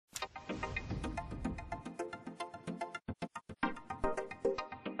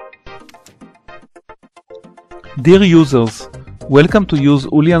Dear users, welcome to use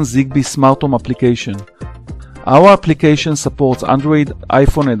Wulian Zigbee Smart Home application. Our application supports Android,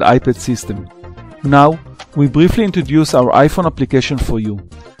 iPhone and iPad system. Now, we briefly introduce our iPhone application for you.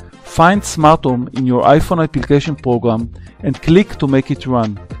 Find Smart Home in your iPhone application program and click to make it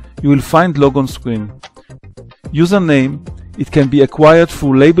run. You will find log on screen. Username, it can be acquired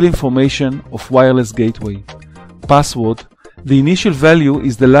through label information of wireless gateway. Password, the initial value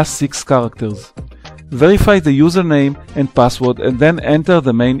is the last 6 characters. Verify the username and password and then enter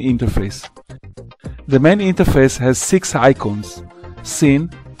the main interface. The main interface has 6 icons: Scene,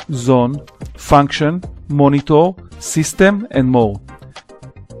 Zone, Function, Monitor, System and more.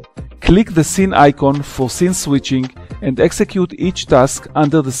 Click the Scene icon for scene switching and execute each task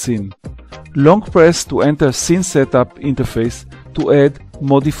under the scene. Long press to enter Scene Setup interface to add,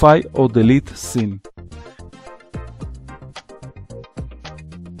 modify or delete scene.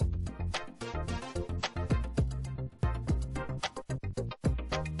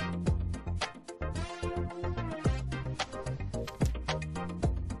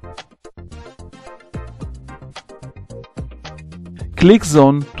 Click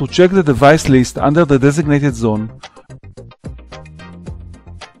Zone to check the device list under the designated zone.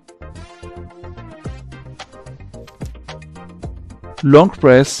 Long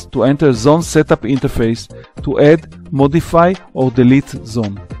press to enter Zone Setup interface to add, modify or delete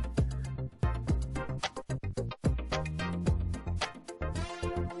zone.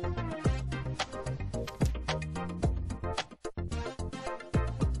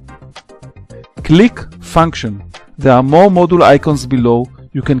 Click Function. There are more module icons below.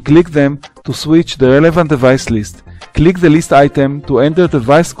 You can click them to switch the relevant device list. Click the list item to enter the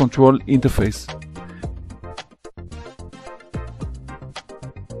device control interface.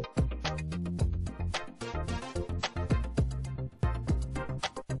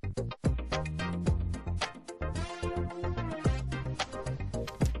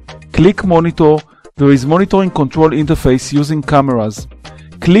 Click Monitor. There is monitoring control interface using cameras.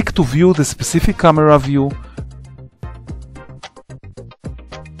 Click to view the specific camera view.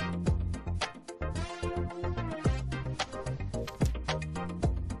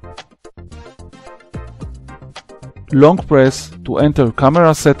 Long press to enter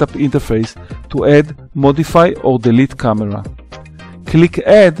Camera Setup interface to add, modify or delete camera. Click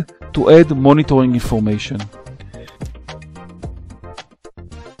Add to add monitoring information.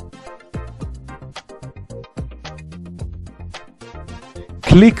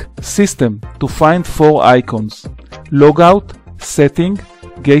 Click System to find 4 icons: Logout, Setting,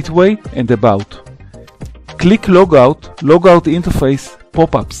 Gateway and About. Click Logout interface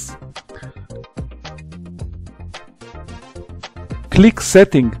pop-ups. Click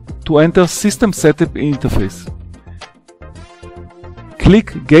Setting to enter System Setup interface.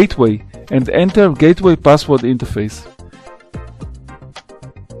 Click Gateway and enter Gateway Password interface.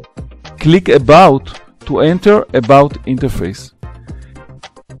 Click About to enter About interface.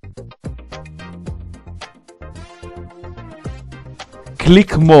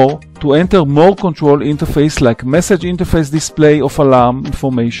 Click More to enter more control interface like message interface display of alarm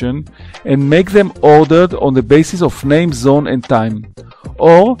information and make them ordered on the basis of name, zone and time.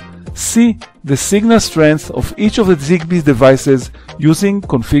 Or see the signal strength of each of the Zigbee devices using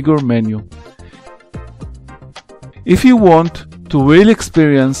Configure menu. If you want to really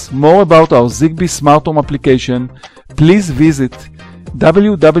experience more about our Zigbee Smart Home application, please visit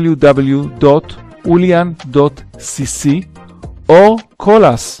www.wulian.cc or call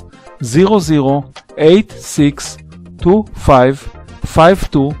us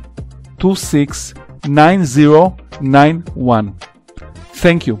 00862552269091.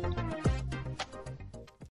 Thank you.